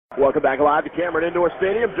Welcome back live to Cameron Indoor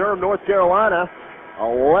Stadium, Durham, North Carolina.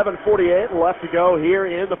 11:48 left to go here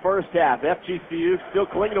in the first half. FGCU still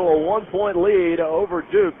clinging to a 1-point lead over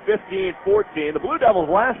Duke, 15-14. The Blue Devils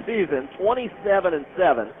last season,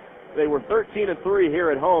 27-7. They were 13-3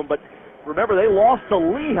 here at home, but remember they lost to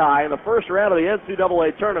Lehigh in the first round of the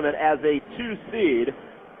NCAA tournament as a 2 seed.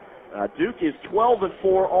 Duke is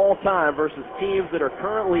 12-4 all time versus teams that are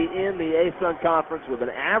currently in the ASUN Conference with an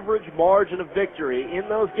average margin of victory in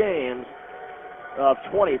those games of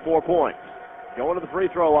 24 points. Going to the free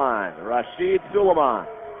throw line, Rashid Suleiman,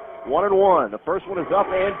 1-1. The first one is up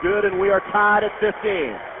and good, and we are tied at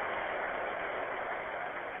 15.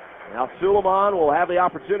 Now Suleiman will have the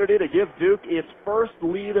opportunity to give Duke its first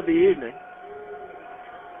lead of the evening.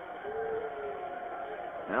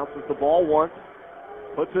 Bounces the ball once,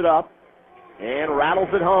 puts it up, and rattles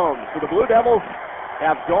it home. So the Blue Devils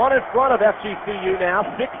have gone in front of FGCU now,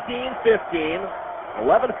 16-15.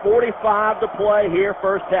 11:45 to play here,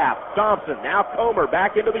 first half. Thompson, now Comer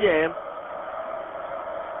back into the game.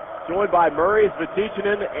 Joined by Murray,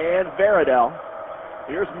 Svetichinen, and Veradell.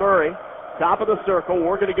 Here's Murray, top of the circle,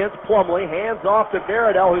 working against Plumlee. Hands off to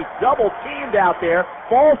Veradell, who's double-teamed out there.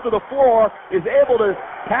 Falls to the floor, is able to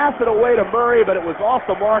pass it away to Murray, but it was off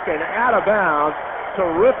the mark and out of bounds.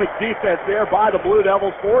 Terrific defense there by the Blue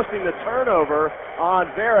Devils, forcing the turnover on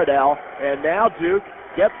Veradell. And now Duke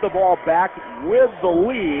gets the ball back with the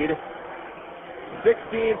lead,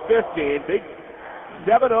 16-15. Big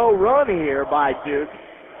 7-0 run here by Duke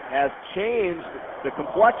has changed the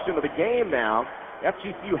complexion of the game now.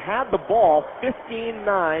 FGCU had the ball,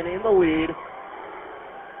 15-9 in the lead.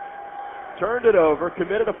 Turned it over,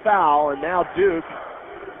 committed a foul, and now Duke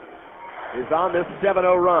is on this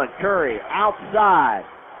 7-0 run. Curry outside.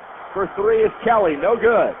 For three is Kelly, no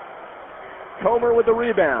good. Comer with the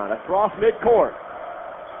rebound across midcourt.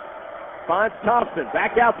 Finds Thompson,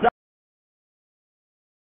 back outside.